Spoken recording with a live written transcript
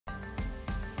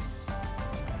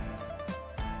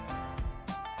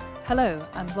Hello,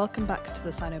 and welcome back to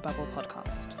the Sinobabble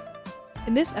podcast.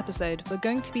 In this episode, we're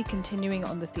going to be continuing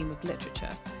on the theme of literature,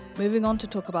 moving on to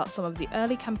talk about some of the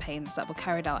early campaigns that were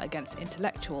carried out against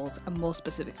intellectuals, and more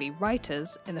specifically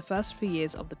writers, in the first few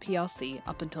years of the PRC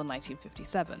up until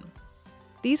 1957.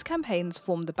 These campaigns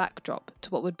formed the backdrop to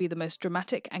what would be the most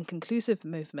dramatic and conclusive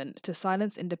movement to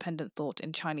silence independent thought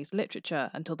in Chinese literature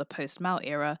until the post-Mao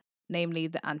era, namely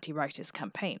the Anti-Rightist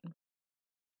campaign.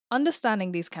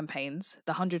 Understanding these campaigns,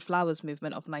 the 100 Flowers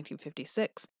movement of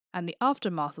 1956, and the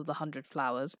aftermath of the 100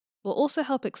 Flowers, will also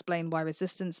help explain why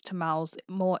resistance to Mao's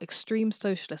more extreme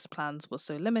socialist plans was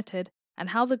so limited, and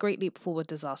how the Great Leap Forward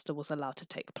disaster was allowed to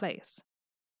take place.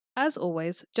 As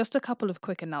always, just a couple of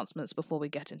quick announcements before we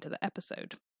get into the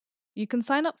episode. You can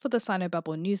sign up for the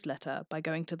Sinobabble newsletter by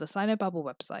going to the Sinobabble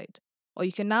website, or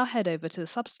you can now head over to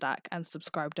Substack and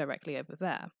subscribe directly over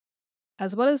there.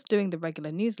 As well as doing the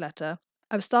regular newsletter,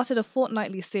 I've started a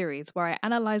fortnightly series where I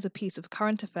analyse a piece of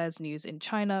current affairs news in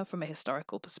China from a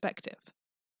historical perspective.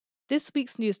 This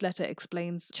week's newsletter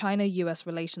explains China-US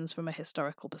relations from a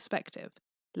historical perspective,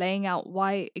 laying out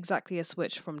why exactly a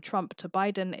switch from Trump to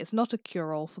Biden is not a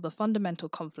cure-all for the fundamental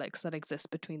conflicts that exist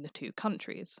between the two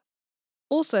countries.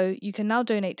 Also, you can now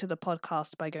donate to the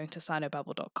podcast by going to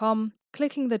sinobabble.com,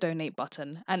 clicking the donate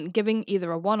button, and giving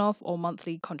either a one-off or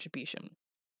monthly contribution.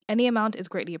 Any amount is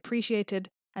greatly appreciated,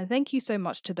 and thank you so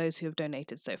much to those who have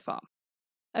donated so far.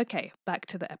 Okay, back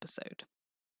to the episode.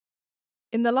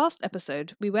 In the last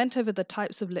episode, we went over the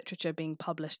types of literature being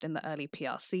published in the early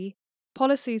PRC,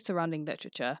 policies surrounding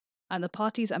literature, and the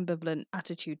party's ambivalent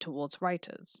attitude towards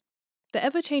writers. The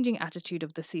ever-changing attitude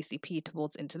of the CCP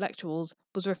towards intellectuals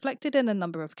was reflected in a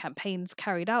number of campaigns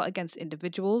carried out against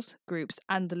individuals, groups,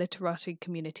 and the literary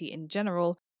community in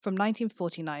general from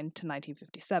 1949 to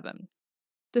 1957.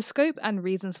 The scope and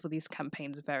reasons for these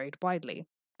campaigns varied widely,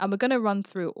 and we're going to run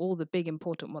through all the big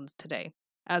important ones today,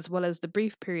 as well as the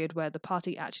brief period where the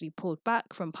party actually pulled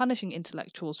back from punishing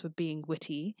intellectuals for being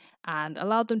witty and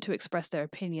allowed them to express their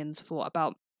opinions for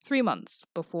about 3 months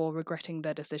before regretting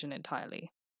their decision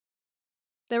entirely.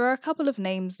 There are a couple of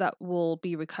names that will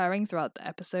be recurring throughout the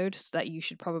episode that you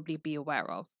should probably be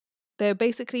aware of. They're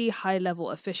basically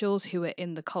high-level officials who are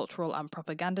in the cultural and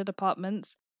propaganda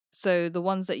departments, so the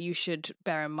ones that you should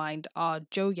bear in mind are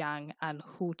Zhou Yang and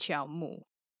Hu Qiaomu.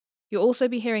 You'll also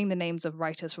be hearing the names of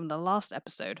writers from the last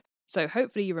episode, so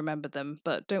hopefully you remember them,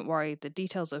 but don't worry, the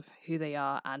details of who they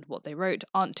are and what they wrote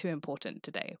aren't too important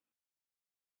today.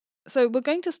 So we're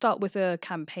going to start with a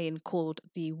campaign called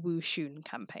the Wu Xun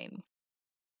campaign.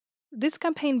 This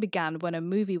campaign began when a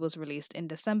movie was released in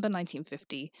December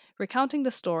 1950, recounting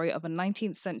the story of a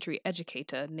 19th century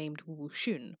educator named Wu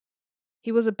Xun.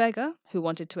 He was a beggar who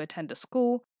wanted to attend a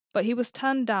school, but he was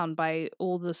turned down by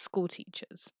all the school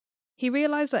teachers. He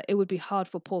realised that it would be hard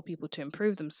for poor people to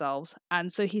improve themselves,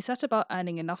 and so he set about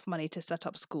earning enough money to set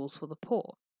up schools for the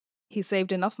poor. He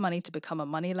saved enough money to become a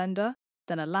moneylender,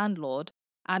 then a landlord,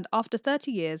 and after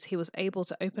 30 years he was able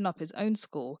to open up his own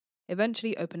school,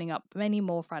 eventually opening up many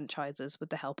more franchises with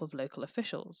the help of local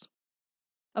officials.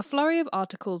 A flurry of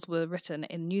articles were written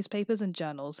in newspapers and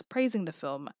journals praising the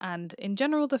film, and in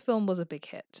general the film was a big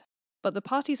hit. But the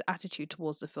party's attitude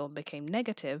towards the film became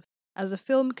negative, as the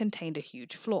film contained a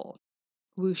huge flaw.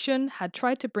 Wu Xun had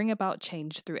tried to bring about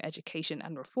change through education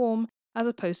and reform, as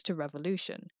opposed to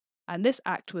revolution, and this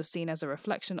act was seen as a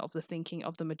reflection of the thinking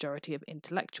of the majority of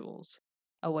intellectuals,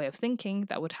 a way of thinking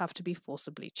that would have to be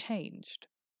forcibly changed.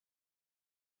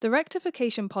 The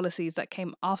rectification policies that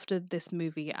came after this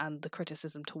movie and the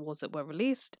criticism towards it were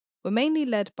released were mainly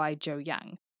led by Zhou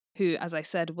Yang, who, as I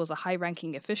said, was a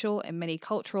high-ranking official in many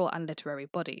cultural and literary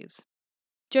bodies.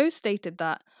 Zhou stated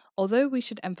that, although we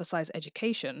should emphasize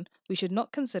education, we should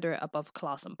not consider it above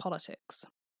class and politics.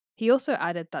 He also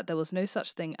added that there was no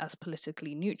such thing as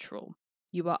politically neutral.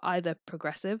 You are either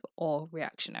progressive or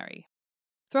reactionary.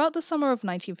 Throughout the summer of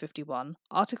 1951,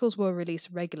 articles were released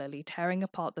regularly tearing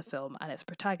apart the film and its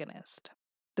protagonist.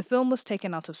 The film was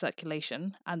taken out of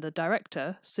circulation, and the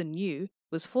director, Sun Yu,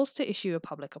 was forced to issue a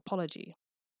public apology.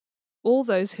 All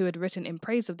those who had written in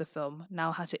praise of the film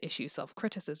now had to issue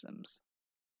self-criticisms.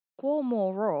 Guo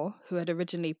Moruo, who had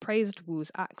originally praised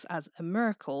Wu's acts as a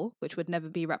miracle which would never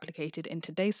be replicated in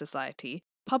today's society,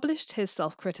 published his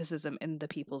self-criticism in the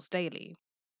People's Daily.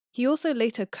 He also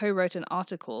later co-wrote an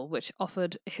article which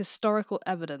offered historical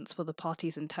evidence for the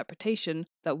party's interpretation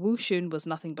that Wu Xun was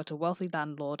nothing but a wealthy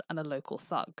landlord and a local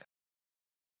thug.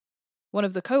 One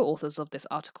of the co-authors of this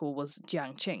article was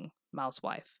Jiang Qing, Mao's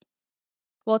wife.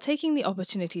 While taking the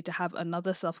opportunity to have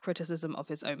another self-criticism of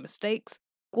his own mistakes,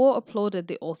 Guo applauded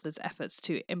the author's efforts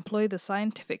to employ the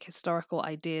scientific historical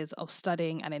ideas of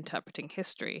studying and interpreting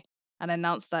history, and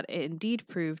announced that it indeed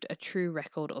proved a true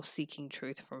record of seeking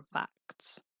truth from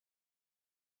facts.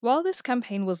 While this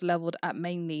campaign was levelled at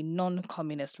mainly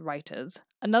non-communist writers,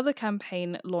 another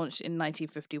campaign launched in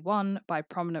 1951 by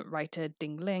prominent writer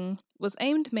Ding Ling was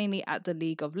aimed mainly at the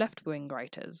League of left-wing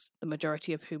writers, the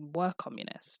majority of whom were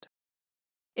communist.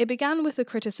 It began with a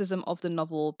criticism of the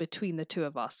novel Between the Two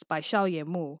of Us by Xiao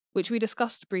Yemu, which we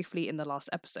discussed briefly in the last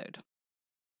episode.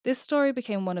 This story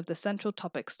became one of the central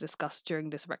topics discussed during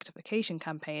this rectification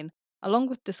campaign, along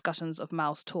with discussions of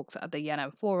Mao's talks at the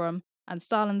Yan'an Forum and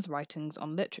Stalin's writings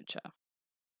on literature.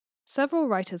 Several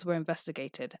writers were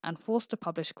investigated and forced to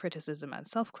publish criticism and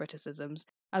self-criticisms,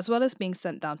 as well as being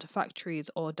sent down to factories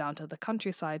or down to the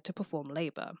countryside to perform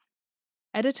labour.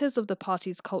 Editors of the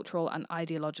party's cultural and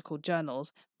ideological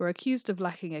journals were accused of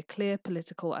lacking a clear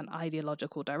political and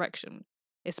ideological direction,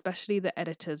 especially the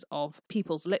editors of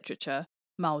People's Literature,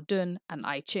 Mao Dun and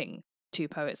I Ching, two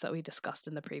poets that we discussed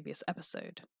in the previous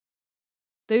episode.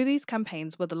 Though these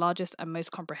campaigns were the largest and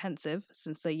most comprehensive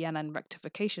since the Yan'an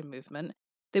rectification movement,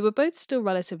 they were both still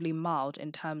relatively mild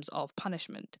in terms of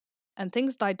punishment, and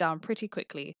things died down pretty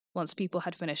quickly once people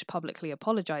had finished publicly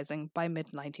apologising by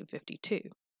mid-1952.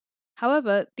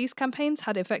 However, these campaigns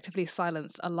had effectively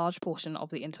silenced a large portion of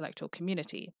the intellectual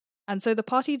community, and so the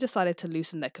party decided to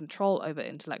loosen their control over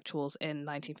intellectuals in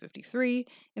 1953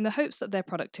 in the hopes that their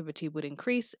productivity would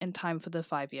increase in time for the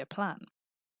 5-year plan.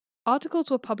 Articles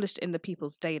were published in the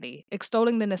People's Daily,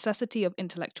 extolling the necessity of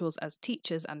intellectuals as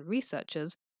teachers and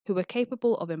researchers who were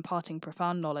capable of imparting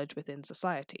profound knowledge within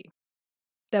society.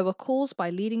 There were calls by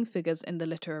leading figures in the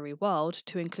literary world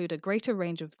to include a greater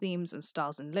range of themes and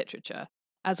styles in literature,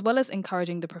 as well as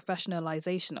encouraging the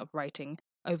professionalization of writing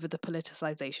over the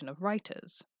politicization of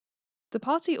writers. The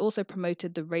party also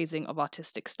promoted the raising of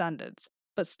artistic standards,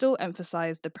 but still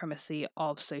emphasized the primacy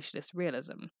of socialist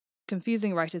realism,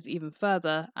 confusing writers even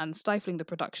further and stifling the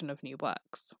production of new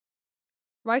works.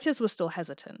 Writers were still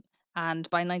hesitant, and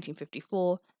by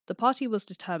 1954, the party was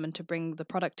determined to bring the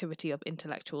productivity of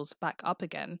intellectuals back up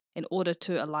again in order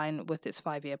to align with its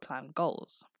 5-year plan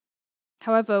goals.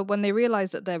 However, when they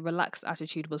realized that their relaxed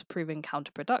attitude was proving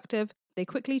counterproductive, they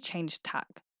quickly changed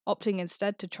tack, opting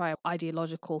instead to try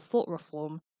ideological thought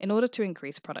reform in order to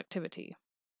increase productivity.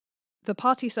 The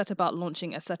party set about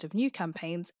launching a set of new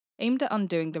campaigns aimed at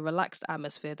undoing the relaxed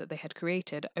atmosphere that they had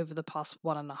created over the past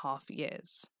 1.5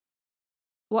 years.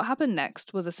 What happened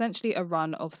next was essentially a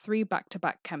run of 3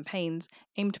 back-to-back campaigns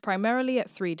aimed primarily at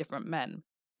 3 different men,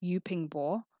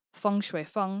 Pingbo, Feng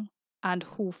Xuefeng, and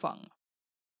Hu Feng.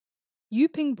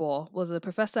 Pingbo was a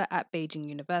professor at Beijing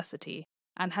University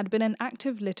and had been an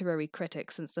active literary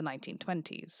critic since the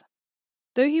 1920s.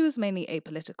 Though he was mainly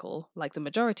apolitical, like the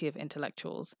majority of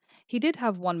intellectuals, he did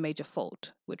have one major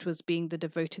fault, which was being the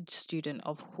devoted student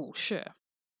of Hu Xun.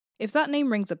 If that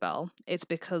name rings a bell, it's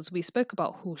because we spoke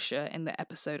about Hu Xun in the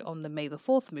episode on the May the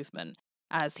 4th movement,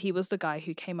 as he was the guy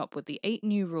who came up with the 8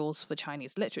 new rules for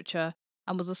Chinese literature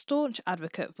and was a staunch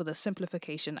advocate for the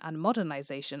simplification and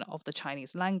modernization of the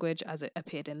Chinese language as it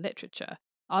appeared in literature,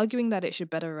 arguing that it should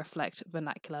better reflect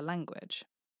vernacular language.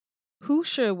 Hu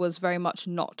Xun was very much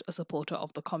not a supporter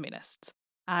of the communists,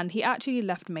 and he actually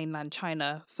left mainland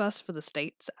China first for the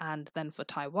States and then for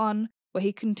Taiwan, where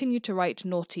he continued to write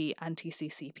naughty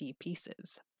anti-CCP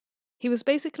pieces. He was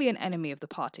basically an enemy of the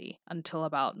party until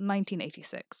about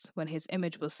 1986, when his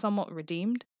image was somewhat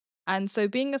redeemed, and so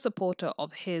being a supporter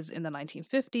of his in the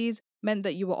 1950s meant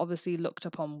that you were obviously looked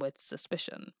upon with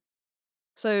suspicion.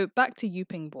 So back to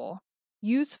Pingbo.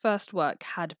 Yu's first work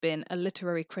had been a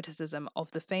literary criticism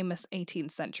of the famous 18th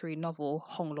century novel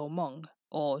Hong Lo Meng,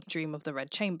 or Dream of the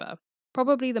Red Chamber,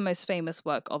 probably the most famous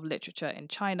work of literature in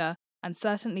China and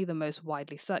certainly the most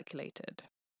widely circulated.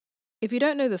 If you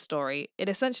don't know the story, it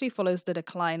essentially follows the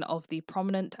decline of the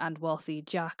prominent and wealthy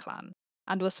Jia clan,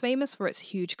 and was famous for its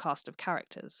huge cast of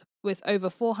characters, with over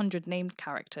 400 named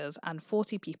characters and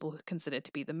 40 people considered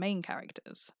to be the main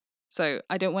characters. So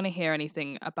I don't want to hear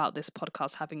anything about this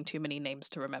podcast having too many names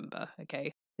to remember,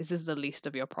 okay? This is the least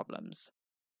of your problems.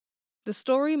 The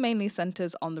story mainly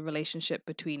centers on the relationship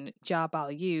between Jia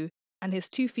Baoyu and his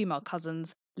 2 female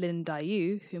cousins, Lin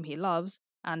Daiyu, whom he loves,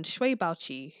 and Shui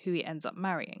Baoqi, who he ends up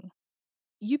marrying.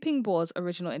 Pingbo's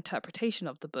original interpretation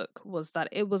of the book was that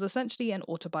it was essentially an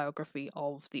autobiography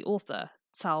of the author,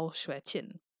 Cao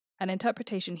Xueqin, an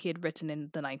interpretation he had written in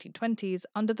the 1920s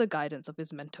under the guidance of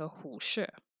his mentor Hu Xun.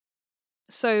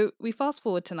 So we fast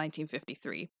forward to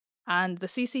 1953, and the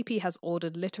CCP has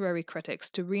ordered literary critics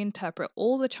to reinterpret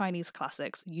all the Chinese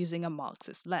classics using a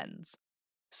Marxist lens.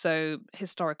 So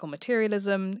historical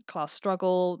materialism, class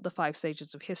struggle, the 5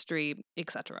 stages of history,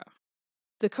 etc.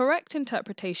 The correct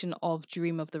interpretation of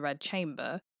Dream of the Red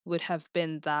Chamber would have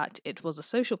been that it was a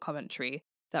social commentary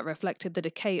that reflected the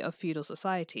decay of feudal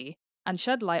society and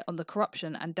shed light on the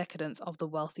corruption and decadence of the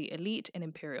wealthy elite in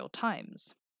imperial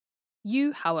times.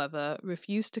 Yu, however,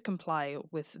 refused to comply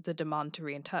with the demand to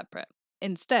reinterpret,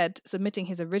 instead submitting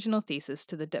his original thesis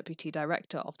to the deputy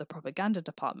director of the propaganda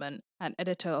department and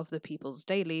editor of the People's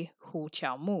Daily, Hu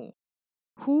Qiaomu.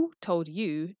 Hu told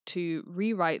Yu to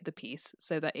rewrite the piece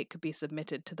so that it could be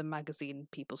submitted to the magazine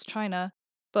People's China,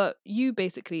 but Yu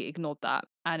basically ignored that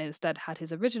and instead had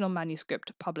his original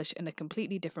manuscript published in a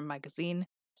completely different magazine,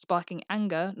 sparking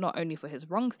anger not only for his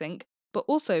wrongthink, but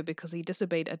also because he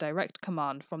disobeyed a direct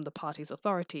command from the party's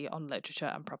authority on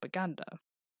literature and propaganda.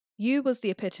 Yu was the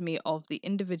epitome of the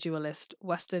individualist,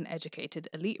 Western-educated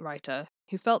elite writer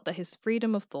who felt that his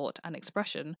freedom of thought and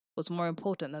expression was more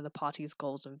important than the party's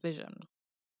goals and vision.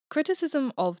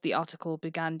 Criticism of the article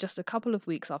began just a couple of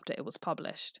weeks after it was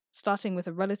published, starting with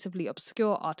a relatively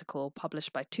obscure article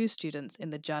published by 2 students in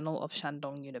the Journal of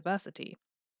Shandong University.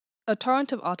 A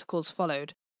torrent of articles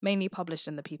followed, mainly published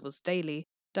in the People's Daily,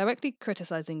 directly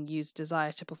criticizing Yu's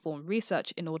desire to perform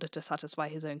research in order to satisfy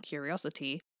his own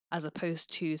curiosity, as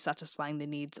opposed to satisfying the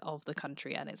needs of the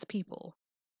country and its people.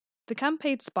 The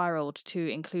campaign spiraled to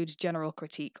include general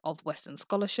critique of Western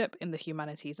scholarship in the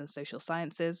humanities and social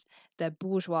sciences, their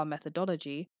bourgeois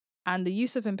methodology, and the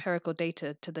use of empirical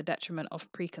data to the detriment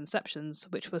of preconceptions,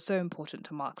 which were so important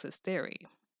to Marxist theory.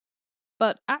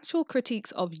 But actual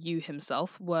critiques of Yu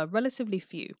himself were relatively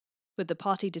few, with the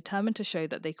party determined to show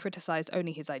that they criticized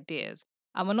only his ideas,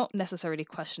 and were not necessarily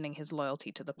questioning his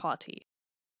loyalty to the party.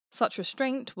 Such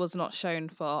restraint was not shown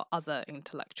for other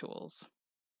intellectuals.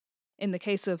 In the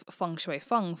case of Feng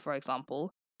Xuefeng, for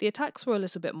example, the attacks were a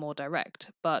little bit more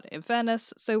direct, but in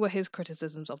fairness, so were his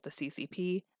criticisms of the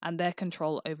CCP and their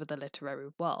control over the literary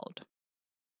world.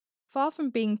 Far from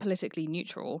being politically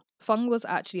neutral, Feng was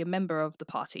actually a member of the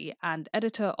party and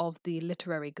editor of the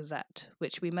Literary Gazette,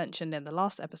 which we mentioned in the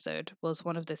last episode was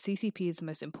one of the CCP's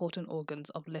most important organs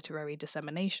of literary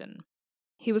dissemination.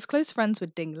 He was close friends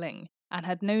with Ding Ling and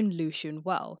had known Wu Xun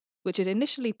well, which had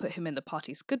initially put him in the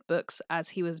party's good books as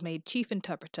he was made chief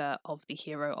interpreter of the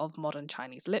hero of modern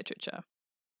Chinese literature.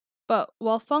 But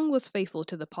while Feng was faithful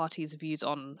to the party's views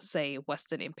on, say,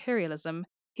 Western imperialism,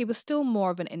 he was still more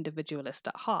of an individualist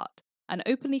at heart, and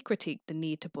openly critiqued the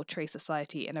need to portray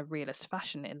society in a realist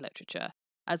fashion in literature,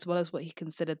 as well as what he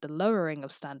considered the lowering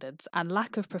of standards and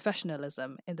lack of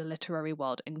professionalism in the literary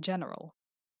world in general.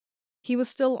 He was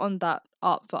still on that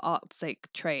art for art's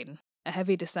sake train, a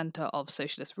heavy dissenter of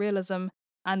socialist realism,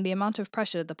 and the amount of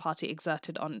pressure the party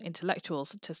exerted on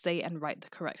intellectuals to say and write the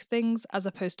correct things as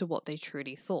opposed to what they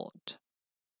truly thought.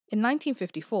 In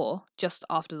 1954, just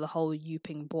after the whole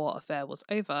Pingbo affair was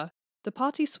over, the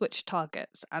party switched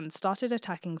targets and started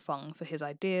attacking Feng for his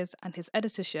ideas and his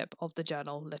editorship of the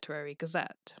journal Literary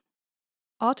Gazette.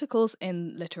 Articles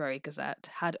in Literary Gazette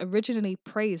had originally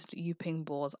praised Yu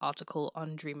Pingbo's article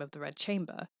on Dream of the Red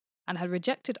Chamber, and had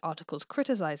rejected articles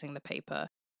criticizing the paper,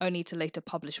 only to later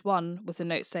publish one with a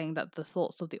note saying that the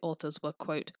thoughts of the authors were,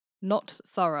 quote, not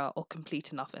thorough or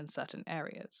complete enough in certain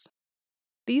areas.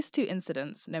 These 2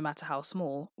 incidents, no matter how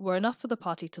small, were enough for the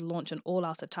party to launch an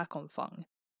all-out attack on Feng,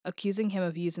 accusing him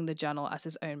of using the journal as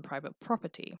his own private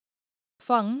property.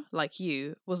 Feng, like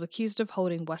Yu, was accused of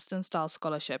holding Western-style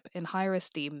scholarship in higher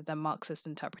esteem than Marxist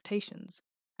interpretations,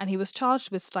 and he was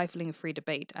charged with stifling free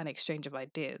debate and exchange of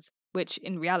ideas, which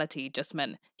in reality just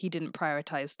meant he didn't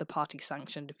prioritize the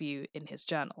party-sanctioned view in his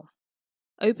journal.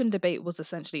 Open debate was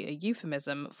essentially a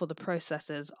euphemism for the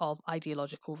processes of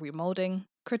ideological remolding,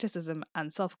 criticism,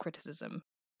 and self-criticism,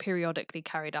 periodically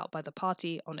carried out by the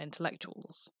party on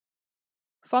intellectuals.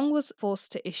 Feng was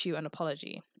forced to issue an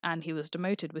apology, and he was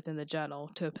demoted within the journal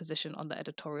to a position on the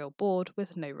editorial board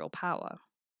with no real power.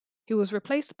 He was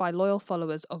replaced by loyal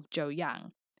followers of Zhou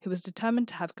Yang, who was determined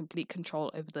to have complete control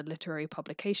over the literary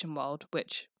publication world,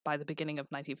 which, by the beginning of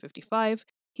 1955,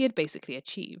 he had basically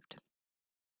achieved.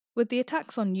 With the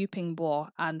attacks on Yu Pingbo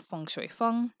and Feng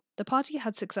Xuefeng, the party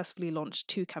had successfully launched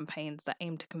 2 campaigns that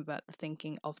aimed to convert the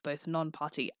thinking of both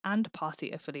non-party and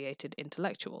party-affiliated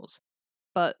intellectuals.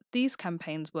 But these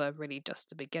campaigns were really just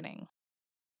the beginning.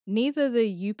 Neither the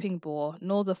Yu Pingbo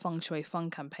nor the Feng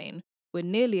Xuefeng campaign were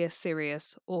nearly as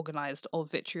serious, organised, or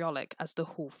vitriolic as the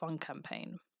Hu Feng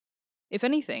campaign. If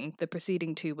anything, the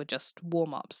preceding 2 were just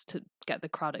warm-ups to get the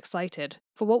crowd excited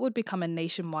for what would become a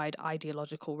nationwide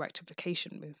ideological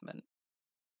rectification movement.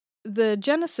 The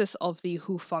genesis of the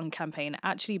Hu Feng campaign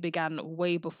actually began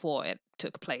way before it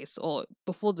took place, or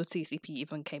before the CCP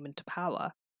even came into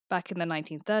power, back in the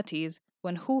 1930s,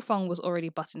 when Hu Feng was already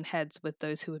butting heads with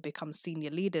those who would become senior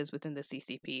leaders within the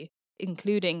CCP,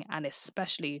 including and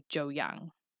especially Zhou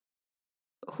Yang.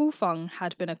 Hu Feng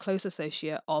had been a close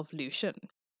associate of Lu Xun,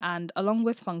 and along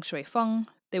with Feng Xuefeng,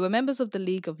 they were members of the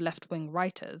League of Left-Wing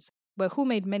Writers, where Hu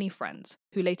made many friends,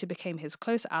 who later became his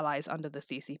close allies under the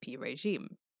CCP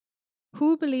regime.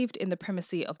 Hu believed in the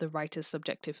primacy of the writer's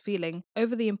subjective feeling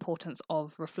over the importance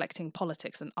of reflecting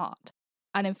politics and art.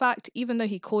 And in fact, even though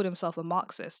he called himself a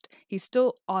Marxist, he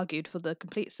still argued for the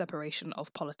complete separation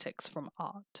of politics from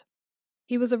art.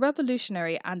 He was a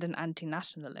revolutionary and an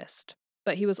anti-nationalist,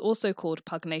 but he was also called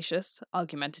pugnacious,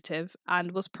 argumentative,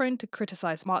 and was prone to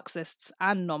criticize Marxists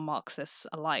and non-Marxists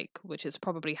alike, which is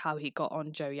probably how he got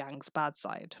on Zhou Yang's bad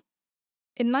side.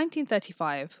 In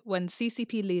 1935, when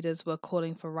CCP leaders were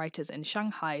calling for writers in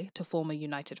Shanghai to form a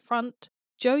united front,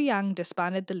 Zhou Yang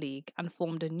disbanded the League and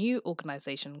formed a new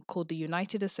organization called the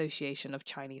United Association of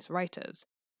Chinese Writers,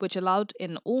 which allowed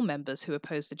in all members who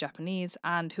opposed the Japanese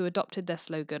and who adopted their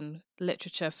slogan,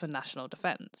 Literature for National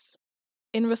Defense.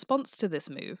 In response to this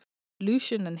move, Lu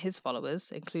Xun and his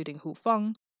followers, including Hu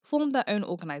Feng, formed their own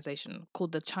organization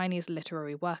called the Chinese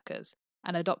Literary Workers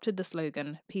and adopted the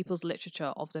slogan People's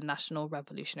Literature of the National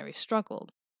Revolutionary Struggle,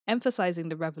 emphasizing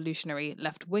the revolutionary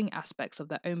left-wing aspects of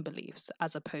their own beliefs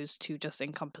as opposed to just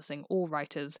encompassing all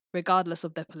writers regardless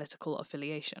of their political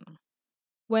affiliation.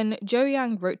 When Zhou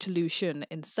Yang wrote to Lu Xun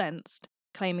incensed,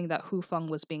 claiming that Hu Feng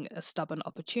was being a stubborn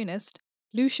opportunist,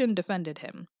 Lu Xun defended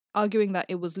him, arguing that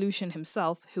it was Lu Xun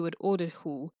himself who had ordered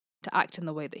Hu to act in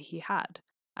the way that he had,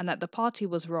 and that the party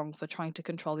was wrong for trying to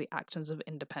control the actions of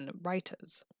independent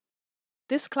writers.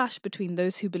 This clash between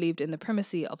those who believed in the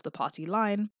primacy of the party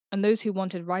line and those who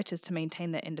wanted writers to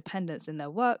maintain their independence in their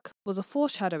work was a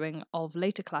foreshadowing of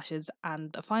later clashes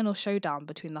and a final showdown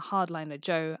between the hardliner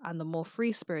Zhou and the more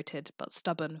free-spirited but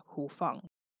stubborn Hu Feng.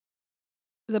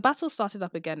 The battle started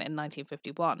up again in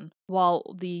 1951, while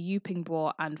the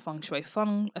Pingbo and Feng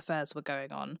Xuefeng affairs were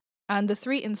going on, and the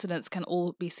three incidents can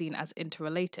all be seen as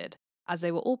interrelated, as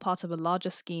they were all part of a larger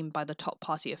scheme by the top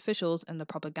party officials in the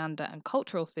propaganda and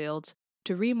cultural fields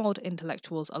to remold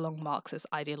intellectuals along Marxist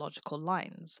ideological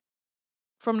lines.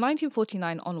 From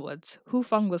 1949 onwards, Hu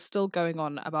Feng was still going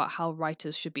on about how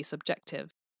writers should be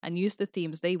subjective and use the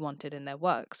themes they wanted in their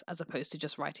works, as opposed to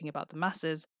just writing about the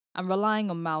masses and relying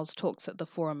on Mao's talks at the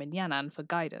Forum in Yan'an for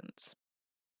guidance.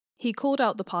 He called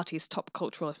out the party's top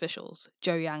cultural officials,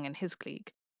 Zhou Yang and his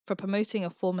clique, for promoting a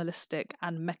formalistic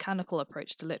and mechanical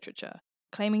approach to literature,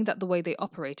 claiming that the way they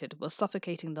operated was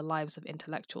suffocating the lives of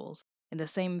intellectuals, in the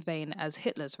same vein as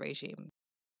Hitler's regime.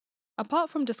 Apart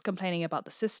from just complaining about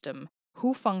the system,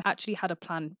 Hu Feng actually had a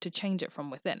plan to change it from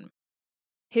within.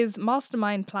 His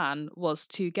mastermind plan was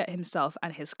to get himself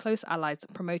and his close allies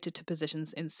promoted to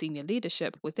positions in senior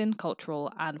leadership within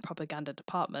cultural and propaganda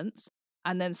departments,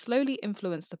 and then slowly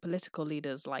influence the political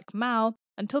leaders like Mao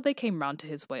until they came round to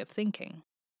his way of thinking.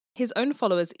 His own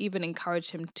followers even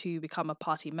encouraged him to become a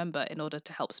party member in order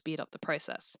to help speed up the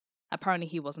process. Apparently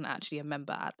he wasn't actually a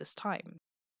member at this time.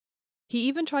 He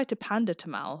even tried to pander to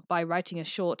Mao by writing a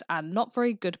short and not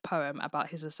very good poem about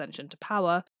his ascension to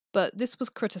power, but this was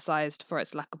criticised for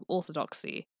its lack of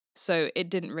orthodoxy, so it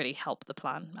didn't really help the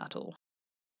plan at all.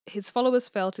 His followers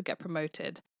failed to get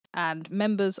promoted, and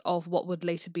members of what would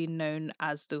later be known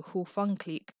as the Hu Feng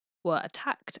clique were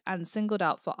attacked and singled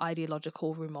out for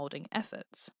ideological remoulding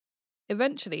efforts.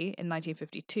 Eventually, in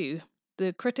 1952,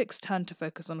 the critics turned to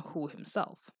focus on Hu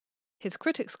himself. His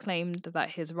critics claimed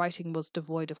that his writing was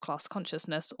devoid of class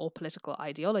consciousness or political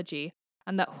ideology,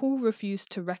 and that Hu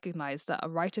refused to recognize that a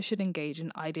writer should engage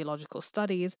in ideological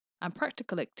studies and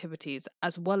practical activities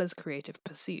as well as creative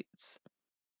pursuits.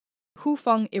 Hu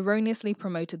Feng erroneously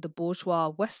promoted the bourgeois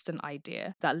Western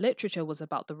idea that literature was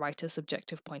about the writer's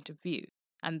subjective point of view,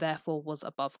 and therefore was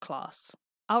above class,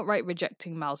 outright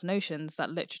rejecting Mao's notions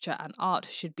that literature and art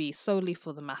should be solely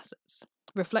for the masses,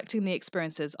 reflecting the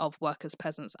experiences of workers,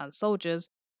 peasants, and soldiers,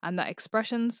 and that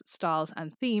expressions, styles,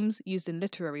 and themes used in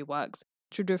literary works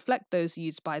should reflect those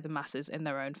used by the masses in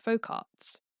their own folk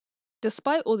arts.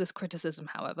 Despite all this criticism,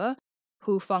 however,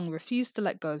 Hu Feng refused to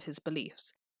let go of his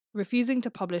beliefs, refusing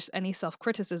to publish any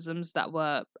self-criticisms that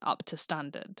were up to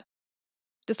standard.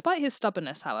 Despite his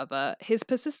stubbornness, however, his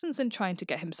persistence in trying to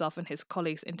get himself and his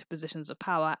colleagues into positions of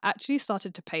power actually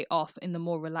started to pay off in the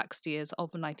more relaxed years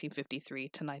of 1953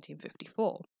 to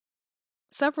 1954.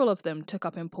 Several of them took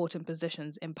up important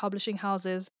positions in publishing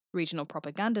houses, regional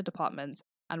propaganda departments,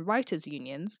 and writers'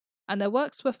 unions, and their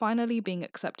works were finally being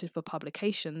accepted for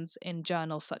publications in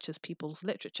journals such as People's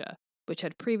Literature, which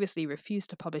had previously refused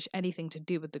to publish anything to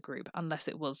do with the group unless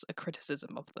it was a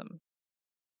criticism of them.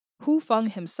 Hu Feng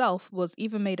himself was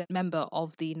even made a member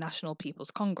of the National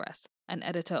People's Congress, an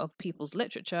editor of People's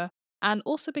Literature, and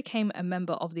also became a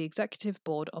member of the executive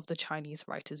board of the Chinese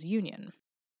Writers' Union.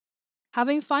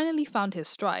 Having finally found his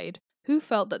stride, Hu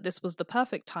felt that this was the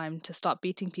perfect time to start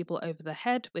beating people over the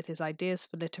head with his ideas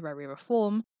for literary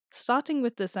reform, starting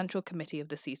with the Central Committee of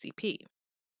the CCP.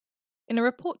 In a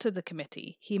report to the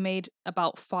committee, he made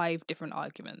about 5 different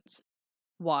arguments.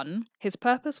 1. His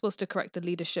purpose was to correct the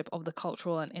leadership of the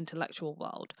cultural and intellectual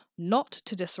world, not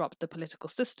to disrupt the political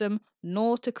system,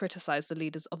 nor to criticize the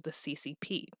leaders of the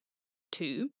CCP.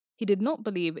 2. He did not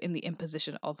believe in the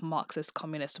imposition of Marxist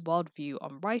communist worldview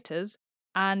on writers,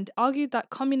 and argued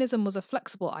that communism was a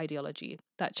flexible ideology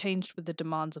that changed with the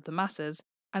demands of the masses,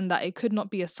 and that it could not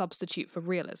be a substitute for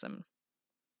realism.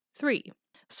 3.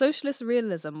 Socialist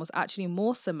realism was actually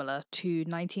more similar to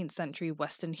 19th century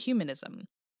Western humanism,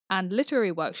 and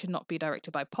literary work should not be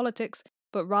directed by politics,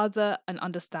 but rather an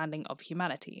understanding of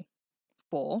humanity.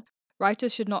 4.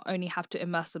 Writers should not only have to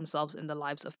immerse themselves in the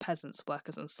lives of peasants,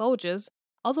 workers, and soldiers,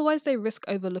 otherwise they risk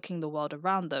overlooking the world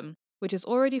around them, which is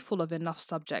already full of enough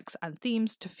subjects and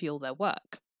themes to fuel their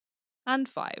work. And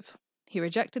 5. He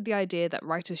rejected the idea that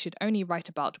writers should only write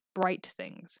about bright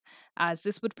things, as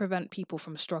this would prevent people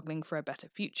from struggling for a better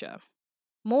future.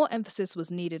 More emphasis was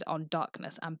needed on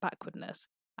darkness and backwardness,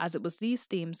 as it was these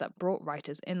themes that brought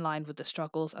writers in line with the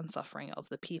struggles and suffering of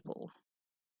the people.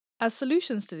 As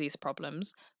solutions to these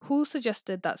problems, Hu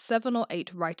suggested that 7 or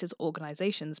 8 writers'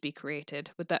 organizations be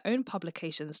created with their own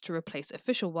publications to replace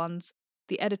official ones,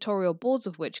 the editorial boards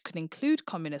of which could include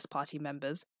Communist Party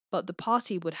members, but the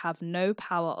party would have no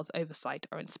power of oversight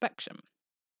or inspection.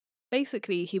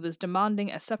 Basically, he was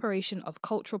demanding a separation of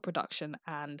cultural production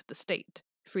and the state,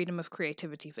 freedom of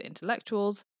creativity for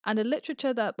intellectuals, and a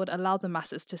literature that would allow the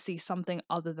masses to see something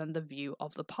other than the view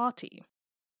of the party.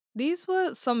 These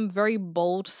were some very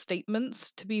bold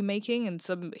statements to be making and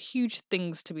some huge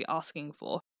things to be asking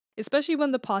for, especially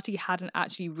when the party hadn't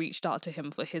actually reached out to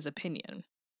him for his opinion.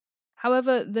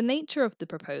 However, the nature of the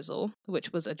proposal,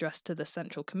 which was addressed to the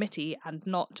Central Committee and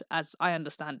not, as I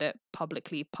understand it,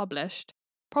 publicly published,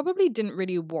 probably didn't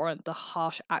really warrant the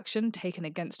harsh action taken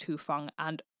against Hu Feng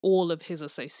and all of his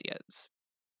associates.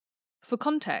 For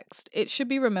context, it should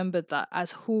be remembered that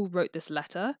as Hu wrote this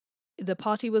letter, the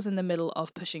party was in the middle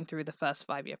of pushing through the first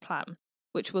 5-year plan,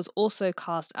 which was also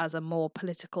cast as a more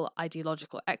political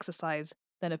ideological exercise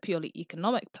than a purely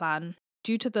economic plan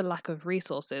due to the lack of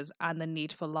resources and the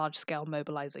need for large-scale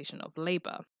mobilization of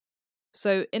labor.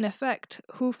 So, in effect,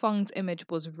 Hu Feng's image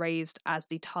was raised as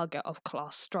the target of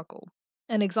class struggle,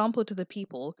 an example to the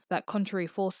people that contrary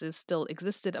forces still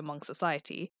existed among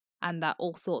society, and that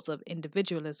all thoughts of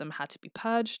individualism had to be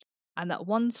purged, and that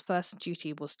one's first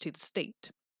duty was to the state.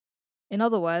 In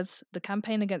other words, the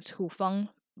campaign against Hu Feng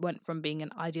went from being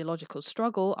an ideological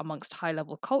struggle amongst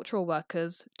high-level cultural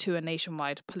workers to a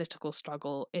nationwide political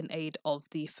struggle in aid of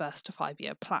the first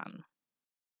 5-year plan.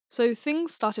 So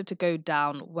things started to go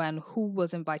down when Hu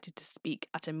was invited to speak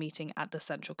at a meeting at the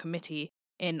Central Committee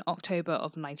in October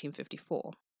of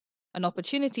 1954, an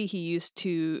opportunity he used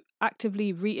to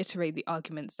actively reiterate the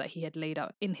arguments that he had laid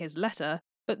out in his letter,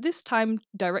 but this time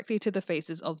directly to the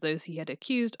faces of those he had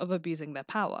accused of abusing their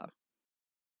power.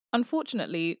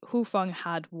 Unfortunately, Hu Feng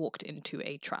had walked into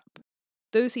a trap.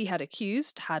 Those he had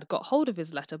accused had got hold of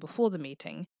his letter before the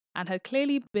meeting and had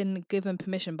clearly been given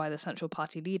permission by the Central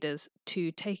Party leaders to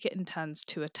take it in turns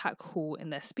to attack Hu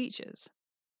in their speeches.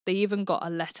 They even got a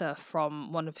letter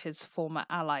from one of his former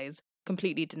allies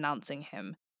completely denouncing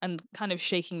him and kind of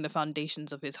shaking the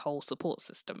foundations of his whole support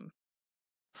system.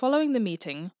 Following the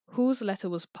meeting, Hu's letter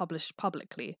was published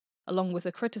publicly, along with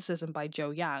a criticism by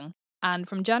Zhou Yang, and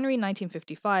from January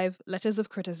 1955, letters of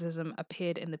criticism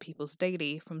appeared in the People's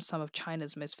Daily from some of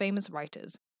China's most famous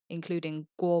writers, including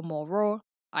Guo Moruo,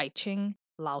 Ai Qing,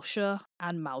 Lao She,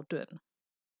 and Mao Dun.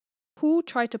 Hu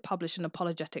tried to publish an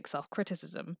apologetic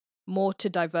self-criticism, more to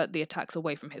divert the attacks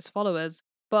away from his followers,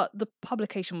 but the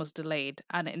publication was delayed,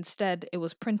 and instead it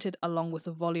was printed along with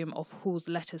a volume of Hu's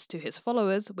letters to his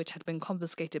followers, which had been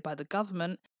confiscated by the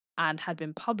government, and had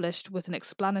been published with an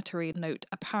explanatory note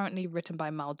apparently written by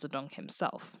Mao Zedong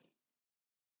himself.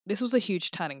 This was a huge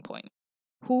turning point.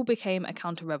 Hu became a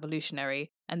counter-revolutionary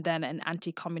and then an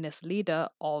anti-communist leader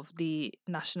of the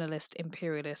nationalist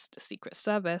imperialist Secret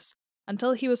Service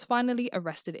until he was finally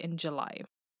arrested in July.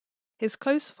 His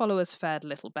close followers fared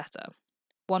little better.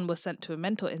 One was sent to a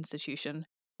mental institution,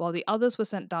 while the others were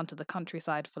sent down to the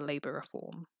countryside for labor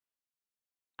reform.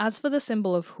 As for the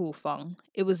symbol of Hu Feng,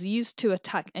 it was used to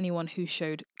attack anyone who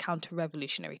showed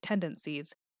counter-revolutionary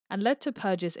tendencies and led to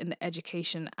purges in the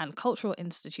education and cultural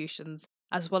institutions,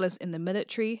 as well as in the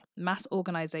military, mass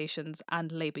organizations,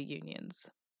 and labor unions.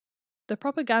 The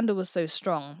propaganda was so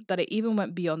strong that it even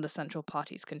went beyond the Central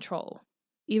Party's control.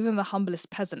 Even the humblest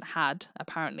peasant had,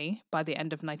 apparently, by the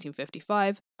end of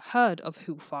 1955, heard of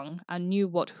Hu Feng and knew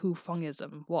what Hu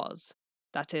Fengism was,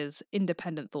 that is,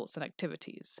 independent thoughts and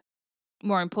activities.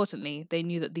 More importantly, they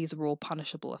knew that these were all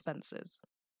punishable offences.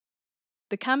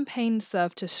 The campaign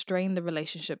served to strain the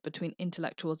relationship between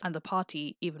intellectuals and the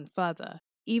party even further,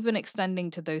 even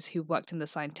extending to those who worked in the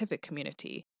scientific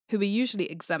community, who were usually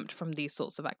exempt from these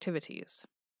sorts of activities.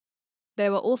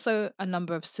 There were also a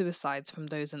number of suicides from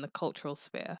those in the cultural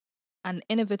sphere, and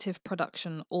innovative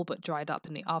production all but dried up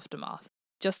in the aftermath,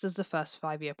 just as the first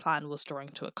 5-year plan was drawing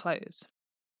to a close.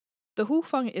 The Hu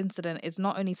Feng incident is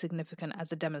not only significant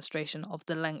as a demonstration of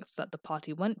the lengths that the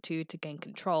party went to gain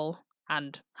control,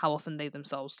 and how often they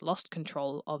themselves lost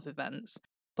control of events,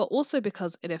 but also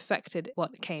because it affected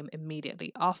what came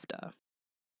immediately after.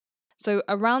 So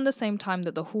around the same time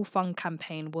that the Hu Feng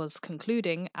campaign was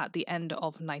concluding at the end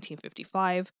of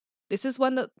 1955, this is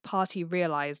when the party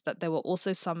realised that there were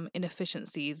also some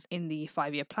inefficiencies in the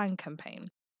 5-year plan campaign,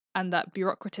 and that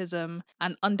bureaucratism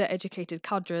and undereducated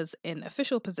cadres in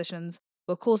official positions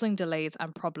were causing delays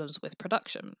and problems with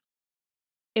production.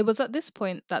 It was at this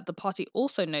point that the party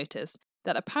also noticed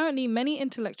that apparently many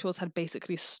intellectuals had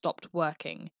basically stopped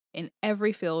working in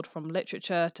every field from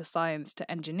literature to science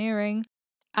to engineering,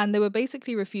 and they were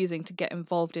basically refusing to get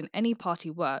involved in any party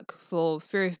work for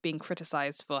fear of being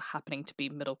criticised for happening to be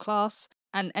middle class,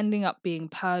 and ending up being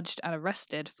purged and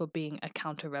arrested for being a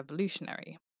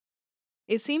counter-revolutionary.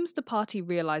 It seems the party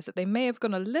realised that they may have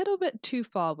gone a little bit too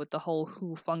far with the whole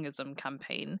Hu Fengism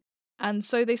campaign, and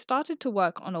so they started to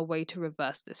work on a way to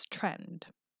reverse this trend.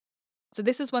 So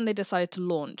this is when they decided to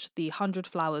launch the 100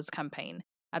 Flowers campaign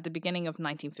at the beginning of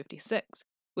 1956,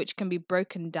 which can be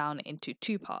broken down into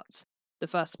 2 parts. The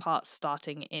first part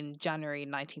starting in January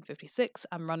 1956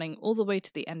 and running all the way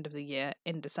to the end of the year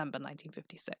in December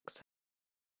 1956.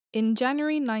 In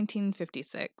January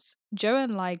 1956, Zhou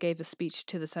Enlai gave a speech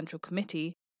to the Central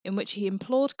Committee in which he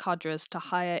implored cadres to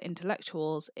hire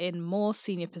intellectuals in more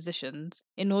senior positions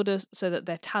in order so that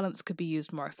their talents could be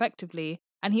used more effectively,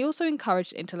 and he also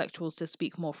encouraged intellectuals to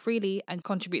speak more freely and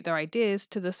contribute their ideas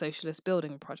to the socialist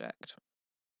building project.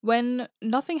 When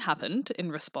nothing happened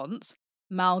in response,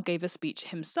 Mao gave a speech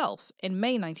himself in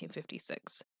May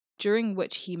 1956, during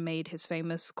which he made his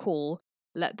famous call,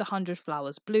 "Let the 100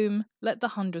 flowers bloom, let the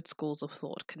 100 schools of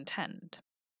thought contend."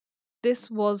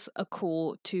 This was a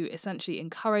call to essentially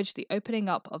encourage the opening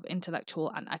up of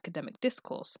intellectual and academic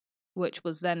discourse, which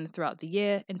was then throughout the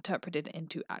year interpreted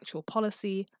into actual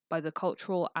policy by the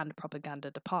cultural and propaganda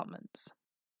departments.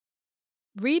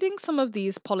 Reading some of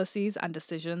these policies and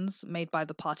decisions made by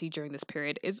the party during this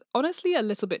period is honestly a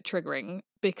little bit triggering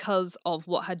because of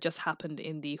what had just happened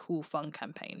in the Hu Feng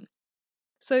campaign.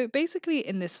 So basically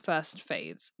in this first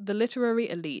phase, the literary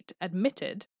elite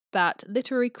admitted that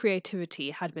literary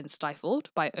creativity had been stifled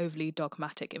by overly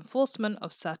dogmatic enforcement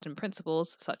of certain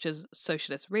principles such as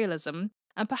socialist realism,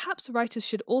 and perhaps writers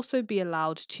should also be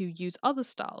allowed to use other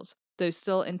styles, though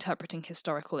still interpreting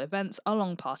historical events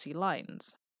along party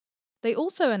lines. They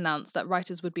also announced that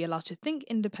writers would be allowed to think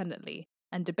independently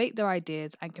and debate their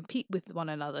ideas and compete with one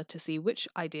another to see which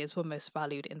ideas were most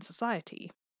valued in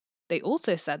society. They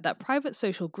also said that private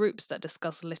social groups that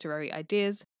discussed literary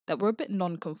ideas that were a bit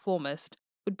nonconformist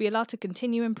would be allowed to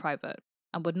continue in private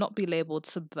and would not be labelled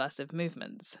subversive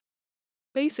movements.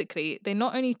 Basically, they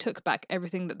not only took back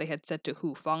everything that they had said to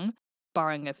Hu Feng,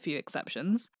 barring a few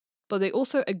exceptions, but they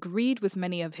also agreed with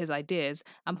many of his ideas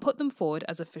and put them forward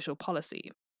as official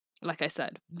policy. Like I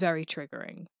said, very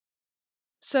triggering.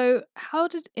 So, how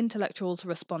did intellectuals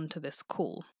respond to this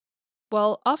call?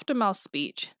 Well, after Mao's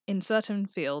speech, in certain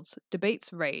fields,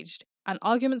 debates raged, and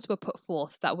arguments were put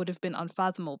forth that would have been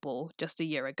unfathomable just a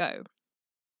year ago.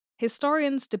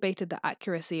 Historians debated the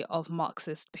accuracy of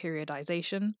Marxist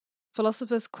periodization,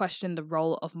 philosophers questioned the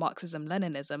role of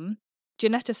Marxism-Leninism,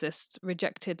 geneticists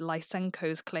rejected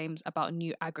Lysenko's claims about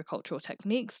new agricultural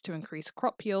techniques to increase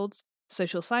crop yields,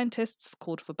 social scientists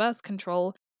called for birth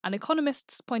control, and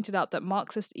economists pointed out that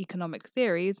Marxist economic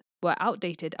theories were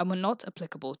outdated and were not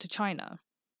applicable to China.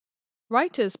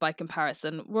 Writers, by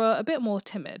comparison, were a bit more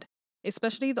timid,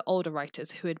 especially the older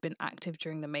writers who had been active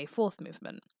during the May 4th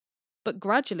movement. But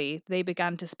gradually, they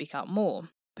began to speak out more,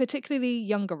 particularly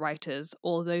younger writers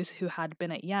or those who had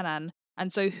been at Yan'an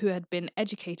and so who had been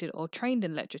educated or trained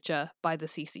in literature by the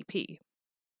CCP.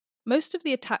 Most of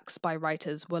the attacks by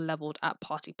writers were levelled at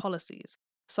party policies,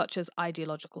 such as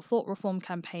ideological thought reform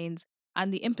campaigns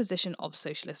and the imposition of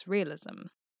socialist realism.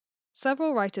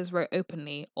 Several writers wrote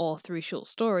openly, or through short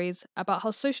stories, about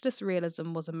how socialist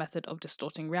realism was a method of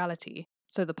distorting reality,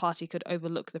 so the party could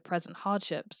overlook the present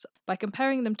hardships by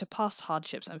comparing them to past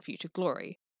hardships and future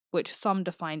glory, which some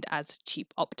defined as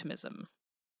cheap optimism.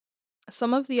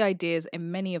 Some of the ideas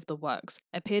in many of the works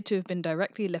appear to have been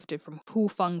directly lifted from Hu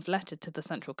Feng's letter to the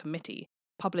Central Committee,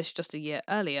 published just a year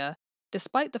earlier,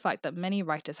 despite the fact that many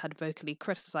writers had vocally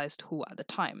criticized Hu at the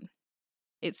time.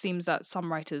 It seems that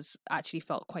some writers actually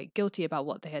felt quite guilty about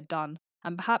what they had done,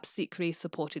 and perhaps secretly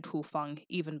supported Hu Feng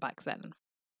even back then.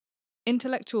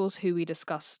 Intellectuals who we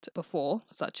discussed before,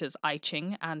 such as I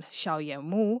Ching and Xiao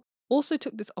Yanmu, also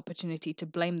took this opportunity to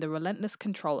blame the relentless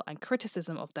control and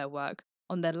criticism of their work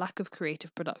on their lack of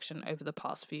creative production over the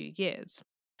past few years.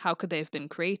 How could they have been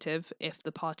creative if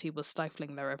the party was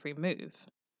stifling their every move?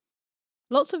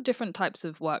 Lots of different types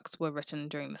of works were written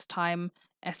during this time: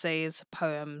 essays,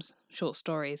 poems, short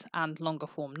stories, and longer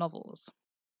form novels.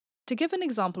 To give an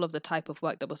example of the type of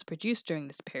work that was produced during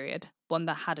this period, one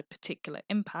that had a particular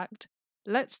impact,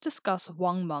 let's discuss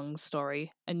Wang Meng's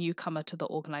story, A Newcomer to the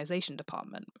Organization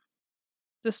Department.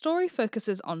 The story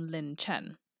focuses on Lin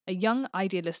Chen, a young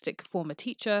idealistic former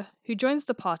teacher who joins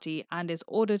the party and is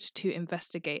ordered to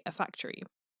investigate a factory.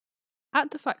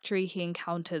 At the factory, he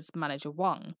encounters manager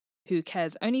Wang, who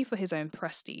cares only for his own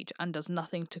prestige and does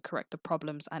nothing to correct the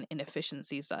problems and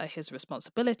inefficiencies that are his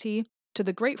responsibility, to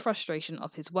the great frustration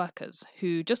of his workers,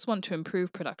 who just want to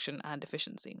improve production and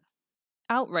efficiency.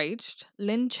 Outraged,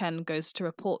 Lin Chen goes to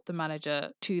report the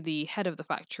manager to the head of the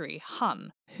factory,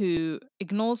 Han, who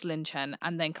ignores Lin Chen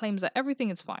and then claims that everything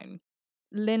is fine.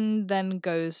 Lin then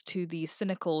goes to the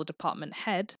cynical department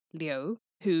head, Liu,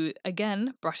 who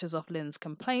again brushes off Lin's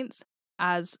complaints,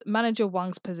 as manager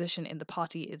Wang's position in the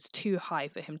party is too high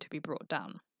for him to be brought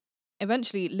down.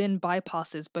 Eventually, Lin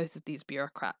bypasses both of these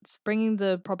bureaucrats, bringing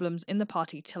the problems in the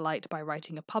party to light by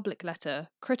writing a public letter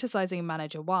criticizing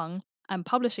manager Wang and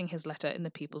publishing his letter in the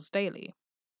People's Daily.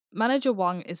 Manager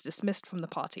Wang is dismissed from the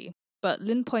party, but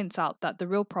Lin points out that the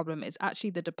real problem is actually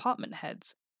the department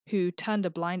heads, who turned a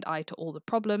blind eye to all the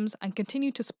problems and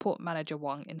continue to support manager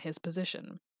Wang in his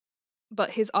position.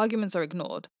 But his arguments are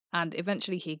ignored, and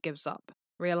eventually he gives up,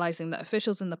 realizing that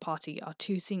officials in the party are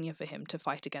too senior for him to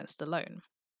fight against alone.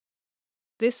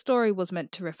 This story was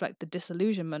meant to reflect the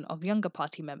disillusionment of younger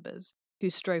party members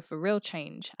who strove for real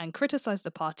change and criticized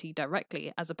the party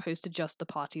directly as opposed to just the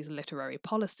party's literary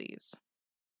policies.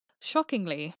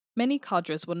 Shockingly, many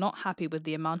cadres were not happy with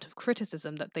the amount of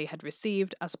criticism that they had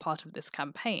received as part of this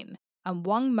campaign, and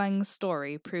Wang Meng's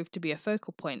story proved to be a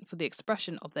focal point for the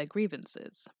expression of their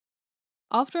grievances.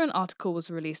 After an article was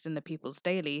released in the People's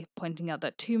Daily pointing out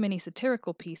that too many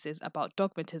satirical pieces about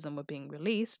dogmatism were being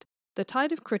released, the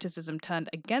tide of criticism turned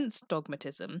against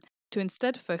dogmatism to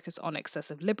instead focus on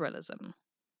excessive liberalism.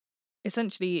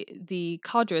 Essentially, the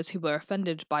cadres who were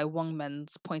offended by Wang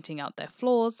Meng's pointing out their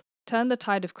flaws turned the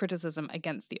tide of criticism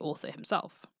against the author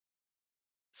himself.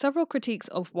 Several critiques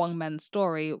of Wang Meng's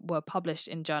story were published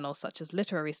in journals such as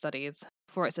Literary Studies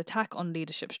for its attack on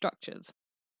leadership structures,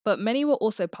 but many were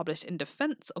also published in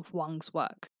defense of Wang's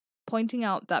work, pointing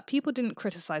out that people didn't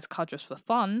criticize cadres for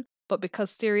fun, but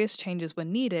because serious changes were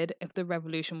needed if the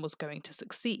revolution was going to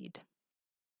succeed.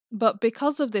 But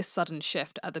because of this sudden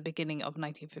shift at the beginning of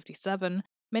 1957,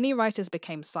 many writers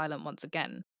became silent once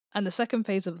again, and the second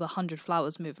phase of the 100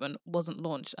 Flowers movement wasn't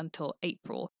launched until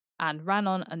April and ran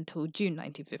on until June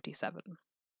 1957.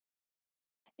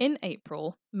 In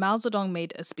April, Mao Zedong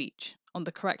made a speech on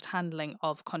the correct handling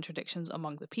of contradictions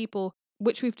among the people,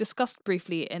 which we've discussed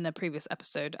briefly in a previous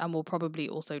episode and will probably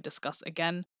also discuss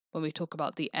again when we talk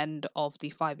about the end of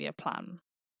the 5-year plan.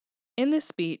 In this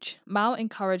speech, Mao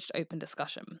encouraged open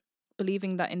discussion,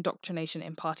 believing that indoctrination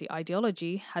in party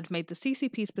ideology had made the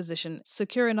CCP's position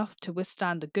secure enough to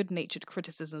withstand the good-natured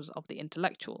criticisms of the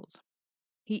intellectuals.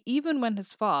 He even went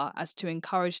as far as to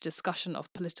encourage discussion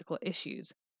of political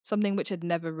issues, something which had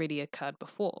never really occurred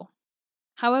before.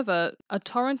 However, a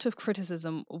torrent of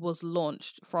criticism was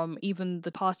launched from even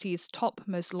the party's top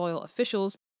most loyal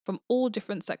officials from all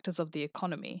different sectors of the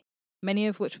economy, many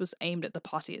of which was aimed at the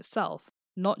party itself,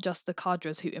 not just the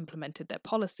cadres who implemented their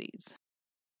policies.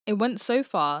 It went so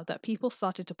far that people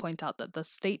started to point out that the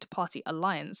state-party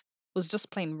alliance was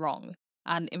just plain wrong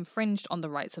and infringed on the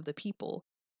rights of the people,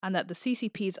 and that the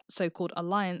CCP's so-called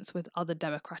alliance with other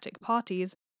democratic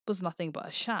parties was nothing but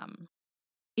a sham.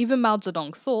 Even Mao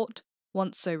Zedong thought,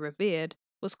 once so revered,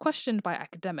 was questioned by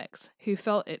academics who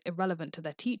felt it irrelevant to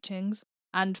their teachings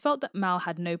and felt that Mao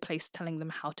had no place telling them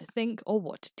how to think or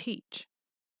what to teach.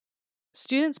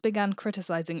 Students began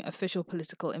criticizing official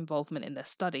political involvement in their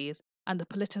studies and the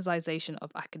politicization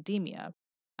of academia,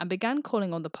 and began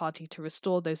calling on the party to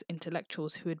restore those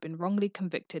intellectuals who had been wrongly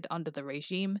convicted under the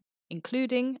regime,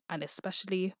 including and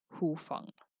especially Hu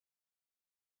Feng.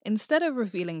 Instead of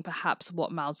revealing perhaps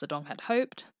what Mao Zedong had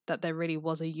hoped, that there really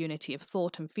was a unity of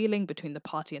thought and feeling between the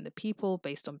party and the people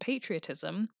based on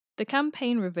patriotism, the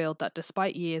campaign revealed that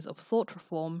despite years of thought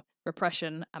reform,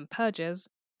 repression, and purges,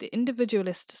 the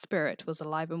individualist spirit was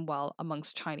alive and well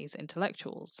amongst Chinese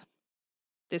intellectuals.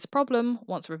 This problem,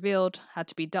 once revealed, had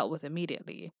to be dealt with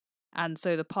immediately, and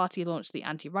so the party launched the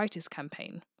Anti-Rightist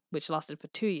campaign, which lasted for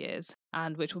 2 years,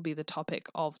 and which will be the topic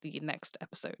of the next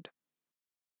episode.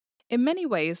 In many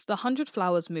ways, the 100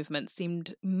 Flowers movement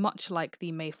seemed much like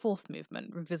the May 4th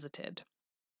movement revisited.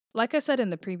 Like I said in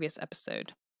the previous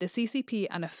episode, the CCP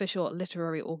and official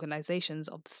literary organizations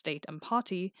of the state and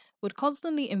party would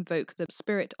constantly invoke the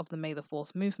spirit of the May the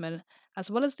 4th movement, as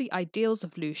well as the ideals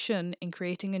of Wu Xun in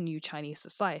creating a new Chinese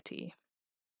society.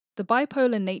 The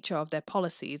bipolar nature of their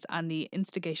policies and the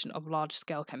instigation of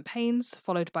large-scale campaigns,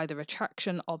 followed by the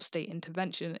retraction of state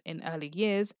intervention in early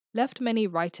years, left many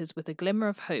writers with a glimmer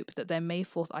of hope that their May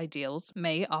 4th ideals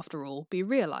may, after all, be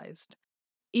realized.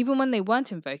 Even when they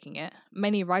weren't invoking it,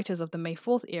 many writers of the May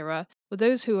 4th era were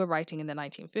those who were writing in the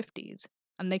 1950s,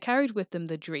 and they carried with them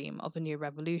the dream of a new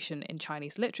revolution in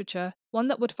Chinese literature, one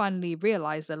that would finally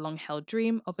realize their long-held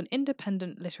dream of an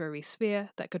independent literary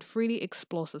sphere that could freely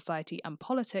explore society and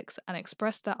politics and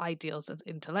express their ideals as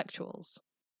intellectuals.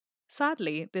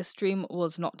 Sadly, this dream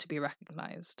was not to be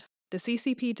recognized. The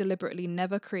CCP deliberately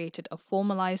never created a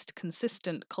formalized,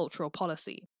 consistent cultural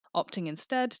policy, opting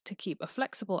instead to keep a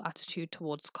flexible attitude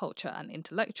towards culture and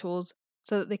intellectuals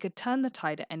so that they could turn the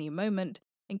tide at any moment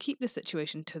and keep the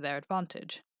situation to their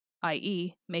advantage,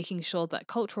 i.e., making sure that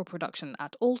cultural production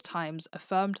at all times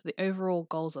affirmed the overall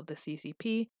goals of the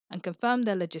CCP and confirmed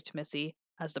their legitimacy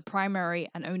as the primary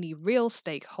and only real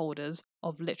stakeholders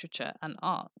of literature and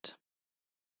art.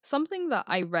 Something that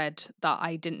I read that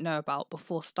I didn't know about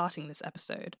before starting this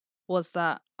episode was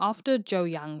that after Zhou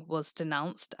Yang was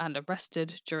denounced and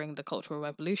arrested during the Cultural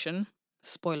Revolution,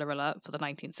 spoiler alert for the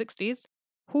 1960s,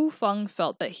 Hu Feng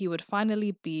felt that he would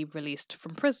finally be released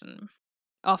from prison.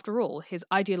 After all, his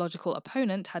ideological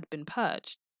opponent had been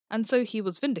purged, and so he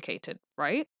was vindicated,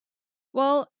 right?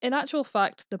 Well, in actual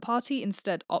fact, the party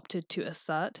instead opted to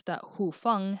assert that Hu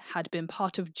Feng had been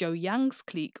part of Zhou Yang's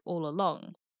clique all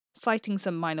along, citing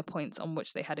some minor points on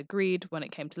which they had agreed when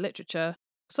it came to literature,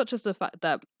 such as the fact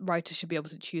that writers should be able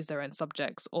to choose their own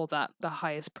subjects or that the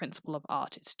highest principle of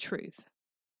art is truth.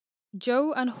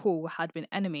 Zhou and Hu had been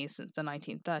enemies since the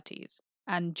 1930s,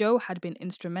 and Zhou had been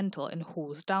instrumental in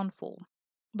Hu's downfall.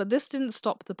 But this didn't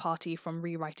stop the party from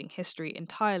rewriting history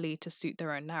entirely to suit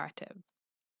their own narrative.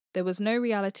 There was no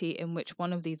reality in which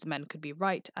one of these men could be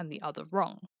right and the other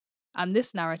wrong, and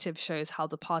this narrative shows how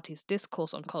the party's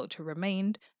discourse on culture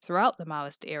remained, throughout the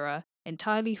Maoist era,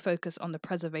 entirely focused on the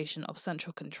preservation of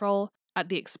central control at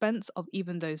the expense of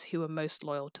even those who were most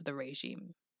loyal to the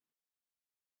regime.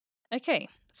 Okay,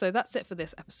 so that's it for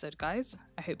this episode, guys.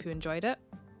 I hope you enjoyed it.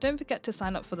 Don't forget to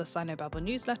sign up for the Sinobabble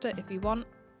newsletter if you want,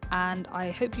 and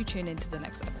I hope you tune in to the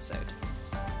next episode.